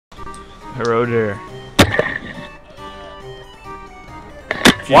Hello there.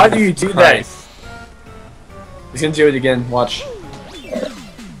 Why do you do that? He's gonna do it again. Watch.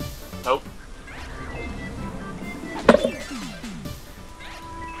 Nope.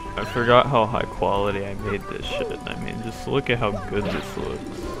 I forgot how high quality I made this shit. I mean, just look at how good this looks.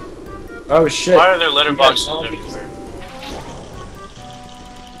 Oh shit. Why are there letterboxes everywhere?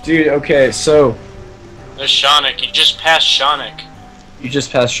 Dude, okay, so There's Shonic. You just passed Shonic. you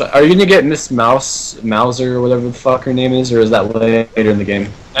just passed. Are you gonna get Miss Mauser or whatever the fuck her name is, or is that later in the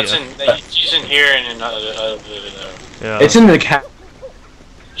game? That's Yeah. she's in here and in Yeah. It's in the cat.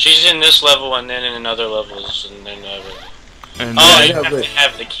 she's in this level and then in other levels and then and oh, then, you know, have but- to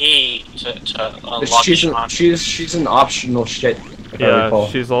have the key to unlock She's an optional shit. If I yeah, recall.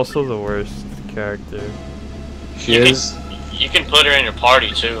 she's also the worst character. She You is. You can put her in your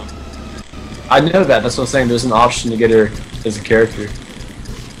party too. I know that. That's what I'm saying. There's an option to get her as a character.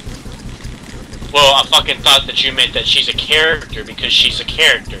 Well, I fucking thought that you meant that she's a character because she's a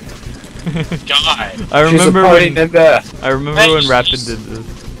character. God. I remember when Hey, when Rapid did this.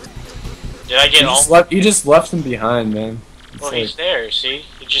 Did I get all? You just left him behind, man. It's Well, like- he's there. See,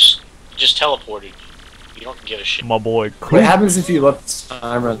 he just teleported. You don't give a shit. My boy. What happens if you let the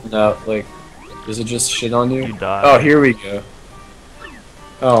time run out? Like, does it just shit on you? You die. Oh, here we go.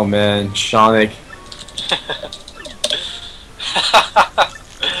 Oh man, Shonic.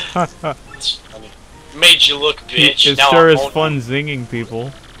 It's funny. Made you look, bitch. It Now sure I'm is holding- fun zinging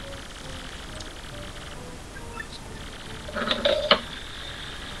people.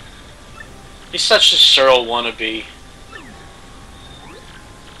 He's such a Searle wannabe.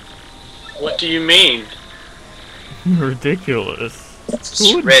 What do you mean? Ridiculous.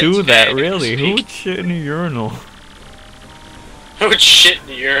 Who would Red do that, tag really? Who speak. would shit in a urinal? Who would shit in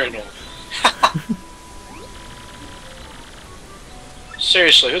the urinal?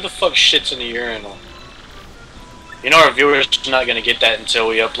 Seriously, who the fuck shits in the urinal? You know our viewers are not gonna get that until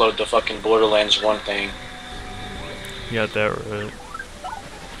we upload the fucking Borderlands 1 thing. You got that right.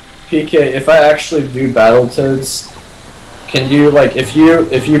 PK, if I actually do Battletoads, can you like if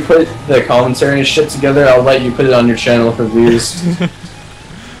you put the commentary and shit together, I'll let you put it on your channel for views.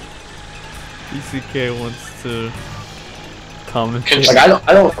 ECK wants to commentate. Like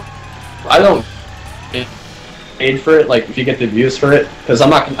I don't get paid for it. Like if you get the views for it, because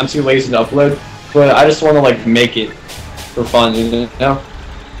I'm too lazy to upload. But I just want to like make it for fun, you know?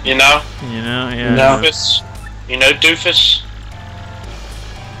 You know? You know, yeah. No. Doofus? You know Doofus?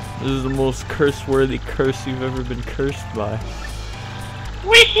 This is the most curse-worthy curse you've ever been cursed by.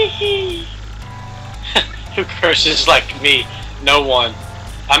 Wee Who curses like me? No one.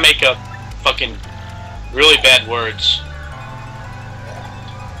 I make up fucking really bad words.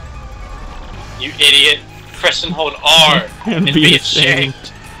 You idiot. Press and hold R and be ashamed.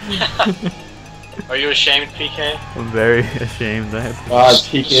 Are you ashamed, PK? I'm very ashamed. I have to God,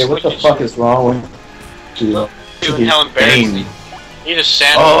 PK, what the fuck is wrong with you? Dude, how embarrassing. Eat a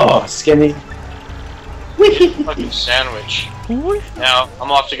sandwich. Oh, skinny. Fucking sandwich. Now,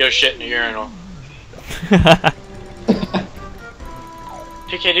 I'm off to go shit in the urinal.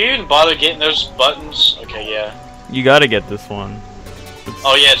 PK, do you even bother getting those buttons? Okay, yeah. You gotta get this one.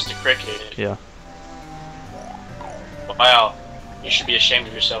 Oh yeah, it's the cricket. Yeah. Wow. You should be ashamed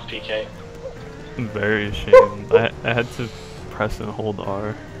of yourself, PK. I'm very ashamed. I had to press and hold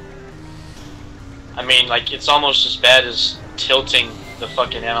R. I mean, like, it's almost as bad as tilting the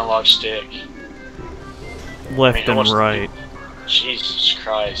fucking analog stick. Left I mean, and almost- right. Jesus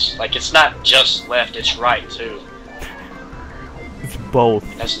Christ. Like, it's not just left, it's right, too. It's both.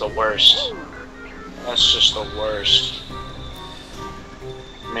 That's the worst. That's just the worst.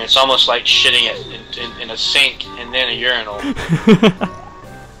 I mean, it's almost like shitting it in a sink and then a urinal.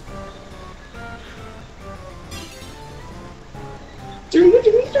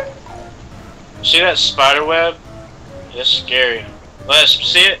 See that spider web? It's scary. Les,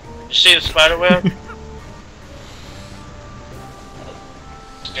 see it? You see the spider web?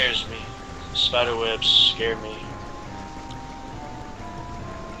 Scares me. Spider webs scare me.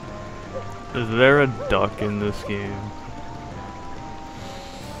 Is there a duck in this game?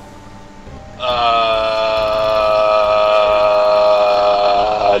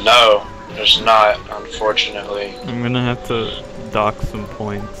 No, there's not, unfortunately. I'm gonna have to dock some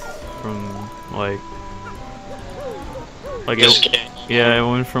points from like This it, game. yeah, it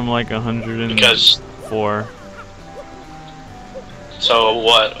went from like 104. Because, so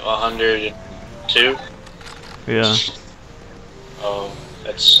what, 102? Yeah. Oh,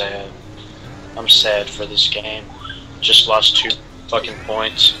 that's sad. I'm sad for this game. Just lost 2 fucking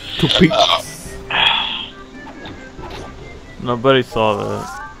points. Nobody saw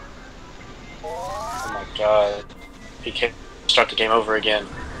that. god. PK, start the game over again.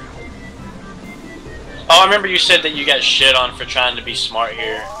 Oh, I remember you said that you got shit on for trying to be smart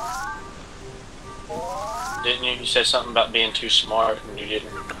here. Didn't you? You said something about being too smart and you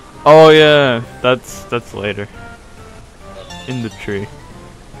didn't. Oh yeah, that's later. In the tree.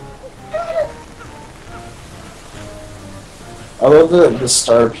 I love the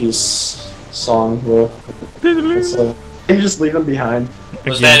Star Piece song, though. It's like, you just leave them behind.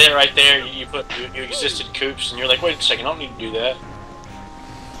 Was that it right there? You existed Coops and you're like, wait a second, I don't need to do that.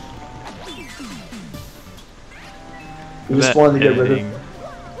 You just wanted to get rid of.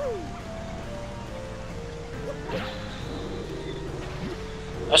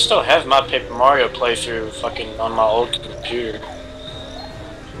 I still have my Paper Mario playthrough fucking on my old computer.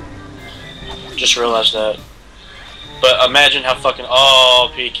 Just realized that. But imagine how fucking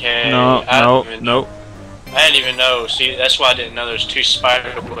PK. No. I didn't even know. See, that's why I didn't know there's 2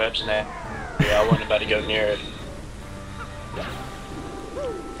 spider webs in that. Yeah, I wasn't about to go near it.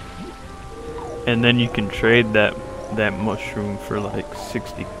 And then you can trade that mushroom for like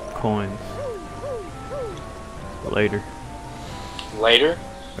 60 coins. Later. Later?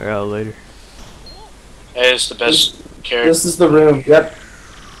 Yeah, later. It's the best character. This is the room. Yep.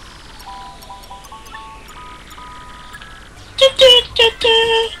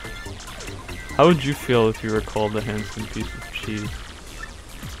 How would you feel if you were called a handsome piece of cheese?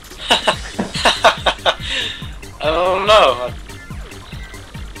 I don't know.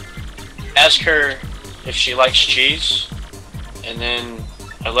 Ask her if she likes cheese, and then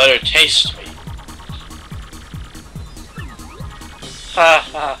I let her taste me. Ha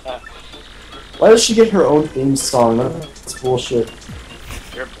ha ha. Why does she get her own theme song? That's bullshit.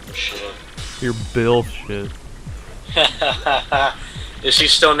 You're bullshit. You're Bill shit. Is he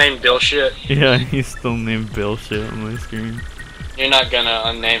still named Bill shit? Yeah, he's still named Bill shit on my screen. You're not gonna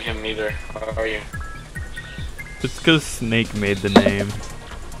unname him either, are you? It's because Snake made the name.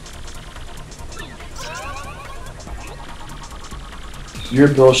 You're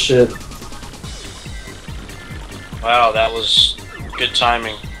Bill shit. Wow, that was good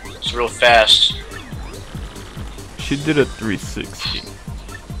timing. It's real fast. She did a 360.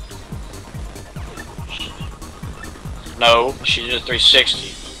 No, she did a 360.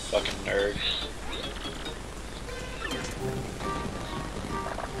 Fucking nerd.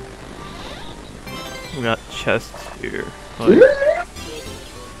 We got chests here. Like,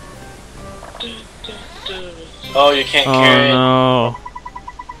 oh, you can't carry it. no.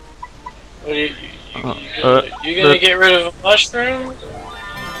 What are you gonna get rid of a mushroom?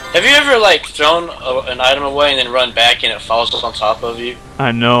 Have you ever like thrown an item away and then run back and it falls on top of you?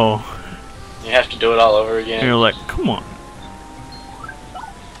 I know. You have to do it all over again. And you're like, come on.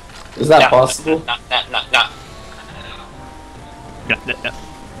 Is that possible? Nah. Yeah.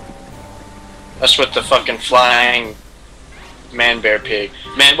 That's with the fucking flying man-bear pig.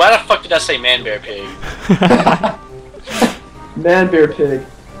 Man, why the fuck did I say man-bear pig? Man-bear pig.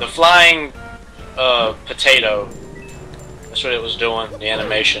 The flying potato. That's what it was doing, the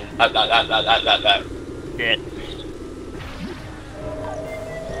animation. Shit.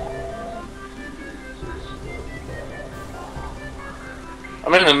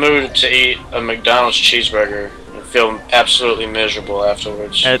 I'm in the mood to eat a McDonald's cheeseburger and feel absolutely miserable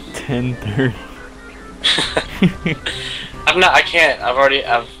afterwards. At 10:30. I can't.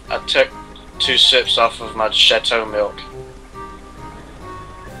 I took 2 sips off of my Chateau milk.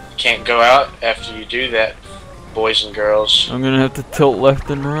 Can't go out after you do that, boys and girls. I'm gonna have to tilt left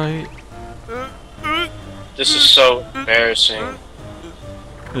and right. This is so embarrassing.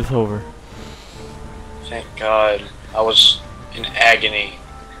 It's over. Thank God. I was in agony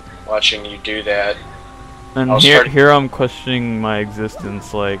watching you do that. And here I'm questioning my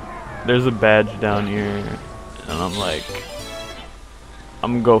existence. Like, there's a badge down here, and I'm like,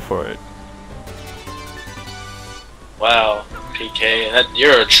 I'm gonna go for it. Wow, PK,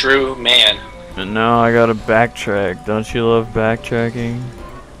 you're a true man. And now I gotta backtrack. Don't you love backtracking?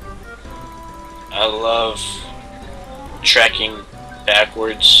 I love tracking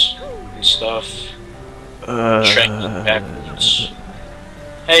backwards and stuff. Tracking backwards.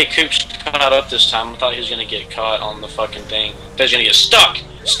 Hey, Coops caught up this time. I thought he was gonna get caught on the fucking thing. He was gonna get stuck!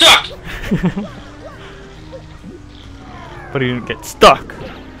 Stuck! But he didn't get stuck.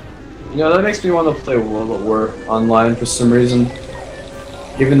 You know, that makes me want to play World at War online for some reason.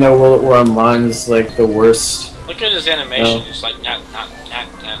 Even though World at War online is like the worst. Look at his animation. It's like nah.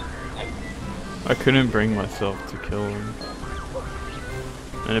 I couldn't bring myself to kill him.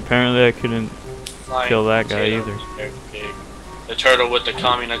 And apparently I couldn't kill that guy either. The turtle with the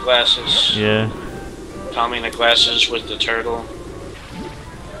Kamina glasses. Yeah. Kamina glasses with the turtle.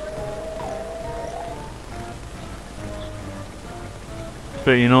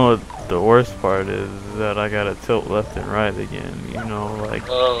 But you know what the worst part is that I gotta tilt left and right again, you know, like...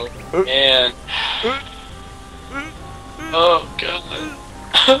 Oh, man. Oh, God.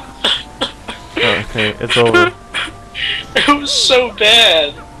 Okay, it's over. It was so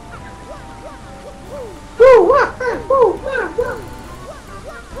bad.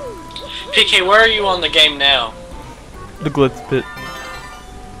 PK, where are you on the game now? The glitz pit.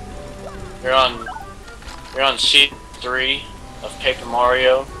 You're on season 3 of Paper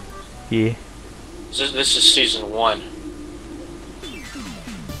Mario. Yeah. This is season 1.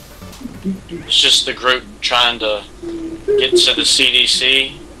 It's just the group trying to get to the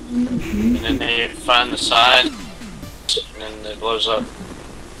CDC, and then they find the sign, and then it blows up.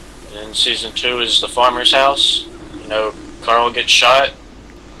 And then season 2 is the farmer's house. You know, Carl gets shot.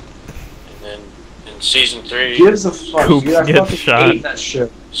 And then in season 3, gives a fuck. Coop Dude, I gets fucking shot. hate that show.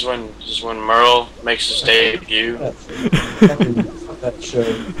 is when Merle makes his debut. Fuck that show.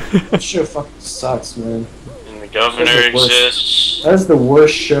 That show fucking sucks, man. And the governor exists. That's the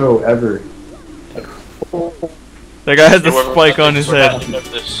worst show ever. Like, That guy has a We're- spike on his we're head. wrapping up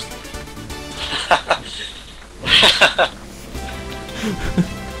this.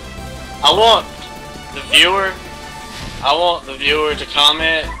 I want the viewer to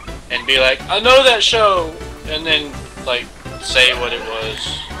comment and be like, I know that show, and then like say what it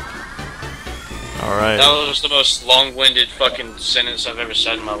was. Alright. That was the most long-winded fucking sentence I've ever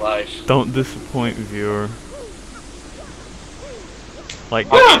said in my life. Don't disappoint, viewer. Like,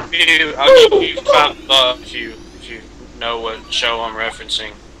 I'll give you $5 if you know what show I'm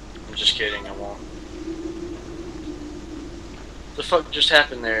referencing. I'm just kidding, I won't. The fuck just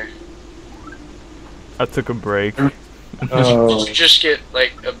happened there? I took a break. oh. Did you just get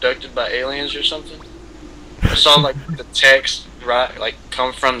like abducted by aliens or something? I saw like the text like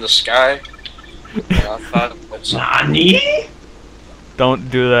come from the sky. And I thought that's Nani? Don't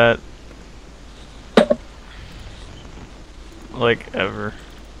do that. Like, ever.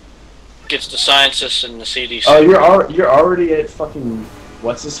 gets the scientists and the CDC. Oh, you're already at fucking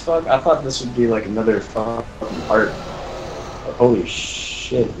what's this fuck? I thought this would be like another fucking part. Holy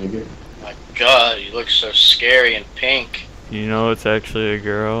shit, nigga. My God, he looks so scary and pink. You know it's actually a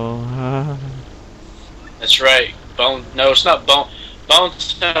girl. That's right. Bone. No, it's not Bone.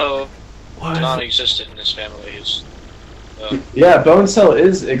 Bone's What? non-existent in this family. Is Yeah, Bone Cell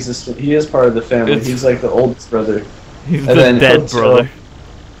is existent. He is part of the family. It's- He's like the oldest brother. He's And the then dead Hotel- brother.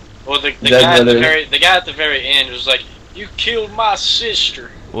 well, the Dead guy at the brother. guy at the very end was like, "You killed my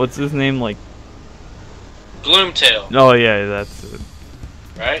sister." What's his name? Like, Gloomtail, oh yeah, that's it.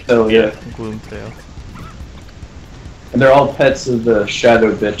 right? Oh yeah. Gloomtail. And they're all pets of the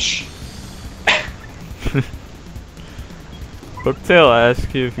Shadow Bitch. Hooktail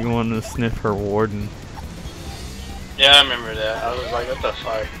asked you if you wanted to sniff her warden. Yeah, I remember that. I was like, "What the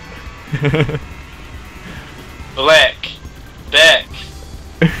fuck?" Black, back,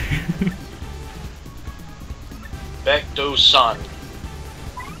 back to son.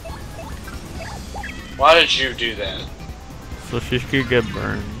 Why did you do that? So she could get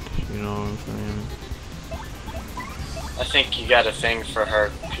burned, you know what I'm saying? I think you got a thing for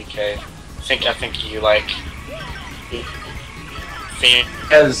her, PK. I think you like. He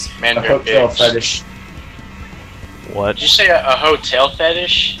has a Mandarin hotel dicks. fetish. What? Did you say a hotel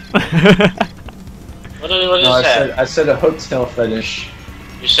fetish? What is No, that? I said a hotel fetish.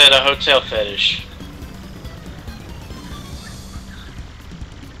 You said a hotel fetish.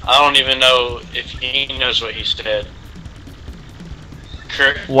 I don't even know if he knows what he said.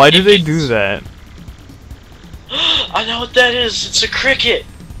 Why do they do that? I know what that is. It's a cricket.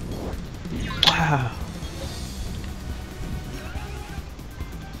 Wow.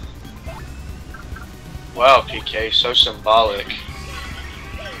 Wow, PK, so symbolic.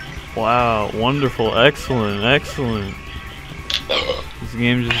 Wow, wonderful, excellent, excellent. This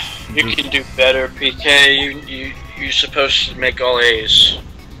game just... You can do better, PK. You're supposed to make all A's.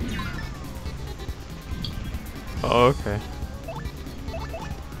 Oh, okay.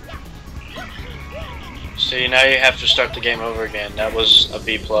 See, now you have to start the game over again. That was a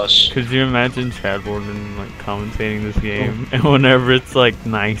B+. Could you imagine Chad Warden like commentating this game, and whenever it's like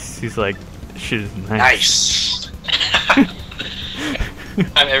nice, he's like, "Shit is nice." Nice.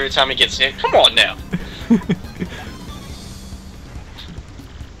 Every time he gets hit, come on now.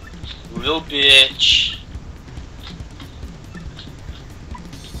 Little bitch.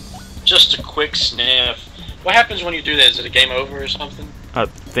 Just a quick sniff. What happens when you do that? Is it a game over or something? I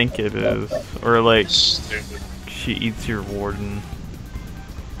think it is, or like Stupid. she eats your warden,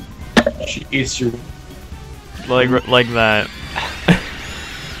 She eats your. like that.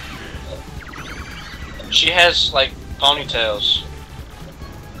 She has like ponytails.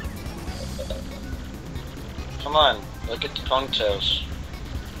 Come on, look at the ponytails.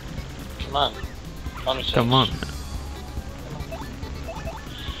 Come on, ponytails. Come on.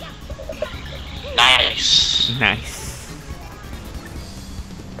 Nice. Nice.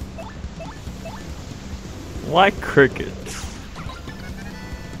 Why crickets?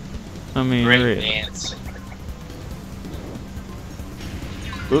 I mean, Great really. dance.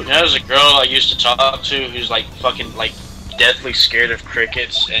 You know, there's a girl I used to talk to who's like fucking like deathly scared of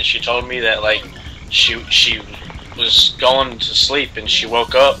crickets, and she told me that like she was going to sleep and she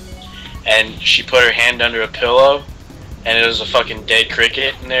woke up and she put her hand under a pillow and it was a fucking dead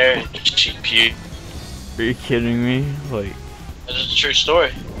cricket in there and she puked. Are you kidding me? Like, This is a true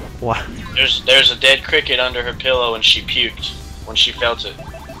story. what? There's a dead cricket under her pillow and she puked when she felt it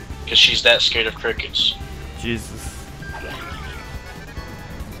because she's that scared of crickets. Jesus.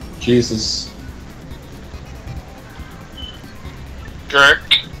 Jesus. Gurk.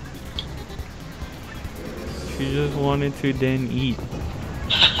 She just wanted to then eat.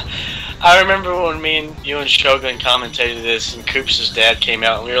 I remember when me and you and Shogun commentated this and Coops' dad came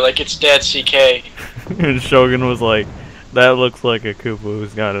out and we were like, it's Dad CK. And Shogun was like, that looks like a Koopa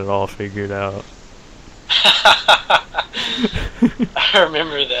who's got it all figured out. I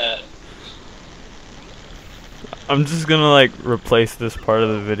remember that. I'm just gonna like replace this part of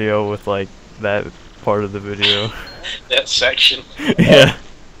the video with like that part of the video. That section. Yeah.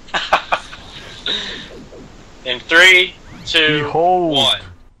 In 3, 2, Behold. 1.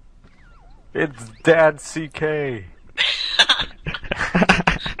 It's Dad CK.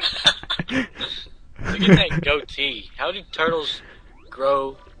 Look at that goatee. How do turtles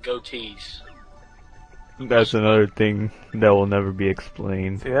grow goatees? That's another thing that will never be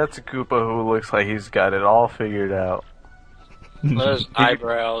explained. See, that's a Koopa who looks like he's got it all figured out. Those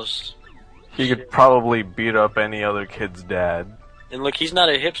eyebrows. He could probably beat up any other kid's dad. And look, he's not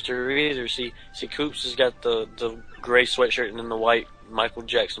a hipster either. See, Coops has got the gray sweatshirt and then the white Michael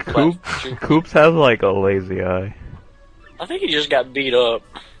Jackson platform. Coops has like a lazy eye. I think he just got beat up.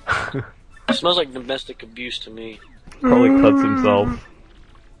 It smells like domestic abuse to me. Probably cuts himself.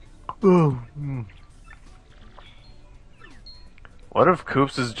 What if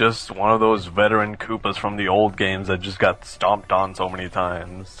Koops is just one of those veteran Koopas from the old games that just got stomped on so many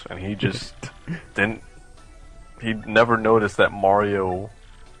times, and he just didn't... He never noticed that Mario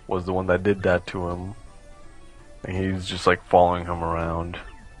was the one that did that to him. And he's just like following him around.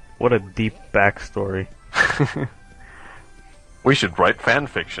 What a deep backstory. We should write fan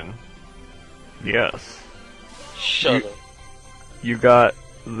fiction. Yes. Shut up. You got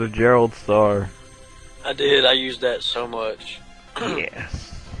the Gerald Star. I did. I used that so much.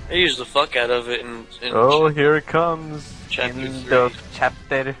 Yes. I used the fuck out of it in Oh, here it comes. Chapter End 3. of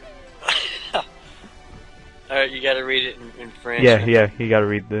chapter. Alright, you gotta read it in French. Yeah, you gotta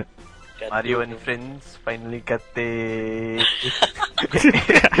read that. Gotta Mario do and it. friends finally got the...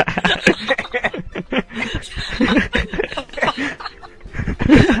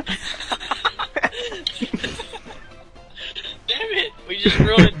 Damn it! We just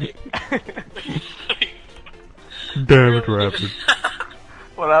ruined it. Damn it, Rapid.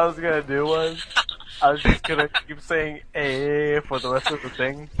 What I was gonna do was, I was just gonna keep saying "eh" for the rest of the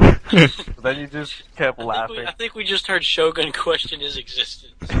thing. But then you just kept laughing. I think we just heard Shogun question his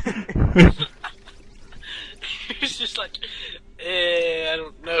existence. He was just like, I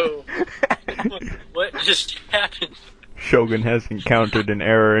don't know. What just happened? Shogun has encountered an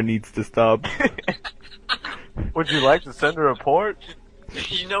error and needs to stop. Would you like to send a report?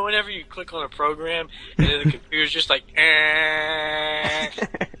 You know, whenever you click on a program and then the computer's just like, that's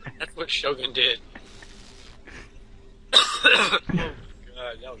what Shogun did. Oh, God,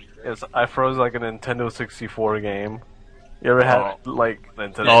 that was great. Yes, I froze like a Nintendo 64 game. You ever had like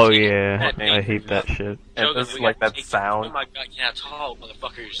Nintendo? Oh yeah, I hate that shit. And Shogun, this we like gotta that take- sound. Oh my God, can I talk,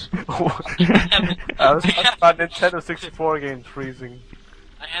 motherfuckers? I was talking about Nintendo 64 games freezing.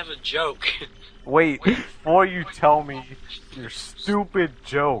 I have a joke. Wait, before you tell me your stupid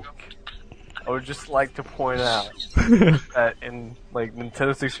joke, I would just like to point out that in like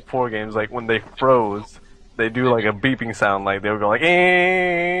Nintendo 64 games, like when they froze, they do like a beeping sound, like they would go like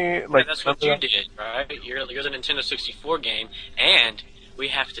 "eh," like That's what you did, right? You're the Nintendo 64 game, and we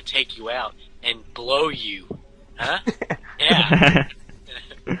have to take you out and blow you. Huh? Yeah.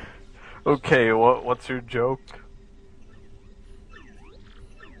 Okay, what's your joke?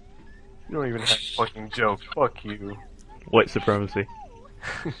 You don't even have a fucking joke. Fuck you. White supremacy.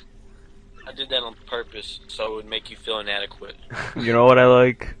 I did that on purpose, so it would make you feel inadequate. You know what I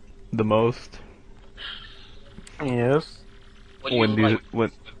like the most? Yes. What do you When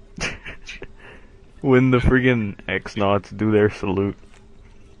like? when the friggin' X-Nauts do their salute.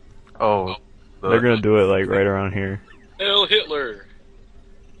 Oh, They're gonna do it like right around here. Hail Hitler!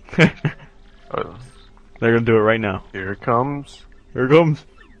 They're gonna do it right now. Here it comes. Here it comes.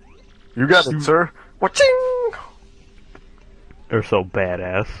 You got it, sir. Waching! They're so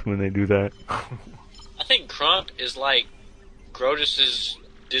badass when they do that. I think Crump is like Grotus's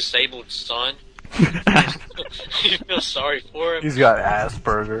disabled son. You feel sorry for him. He's got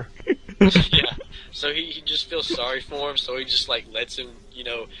Asperger. Yeah. So he just feels sorry for him, so he just like lets him, you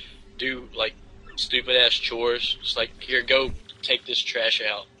know, do like stupid ass chores. Just like, here, go take this trash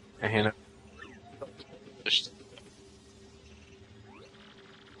out. And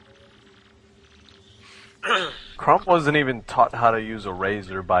Crump wasn't even taught how to use a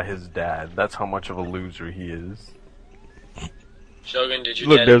razor by his dad. That's how much of a loser he is. Shogun, did you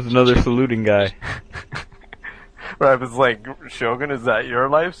Look, there's another saluting guy. Right, it's like, Shogun, is that your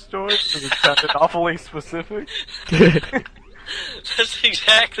life story? Because it sounded awfully specific. That's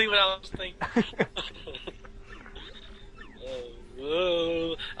exactly what I was thinking.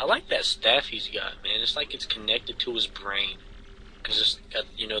 Whoa. I like that staff he's got, man. It's like it's connected to his brain. Because it's got,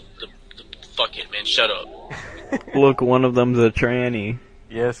 you know, the fuck it, man. Shut up. Look, one of them's a tranny.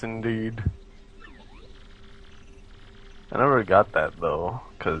 Yes, indeed. I never got that, though,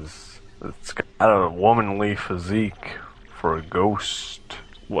 because it's got a womanly physique for a ghost.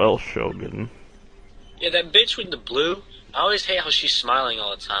 Well, Shogun. Yeah, that bitch with the blue, I always hate how she's smiling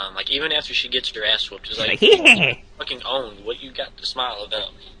all the time. Like, even after she gets her ass whooped, it's like, fucking owned. What you got to smile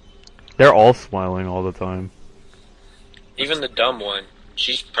about? They're all smiling all the time. Even the dumb one.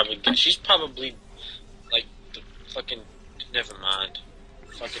 She's probably like the fucking. Never mind.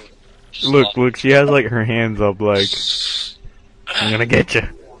 Fucking. Look, she has like her hands up, like I'm gonna get you.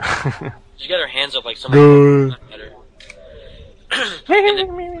 She got her hands up like somebody at her. And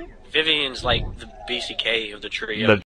then Vivian's like the BCK of the trio.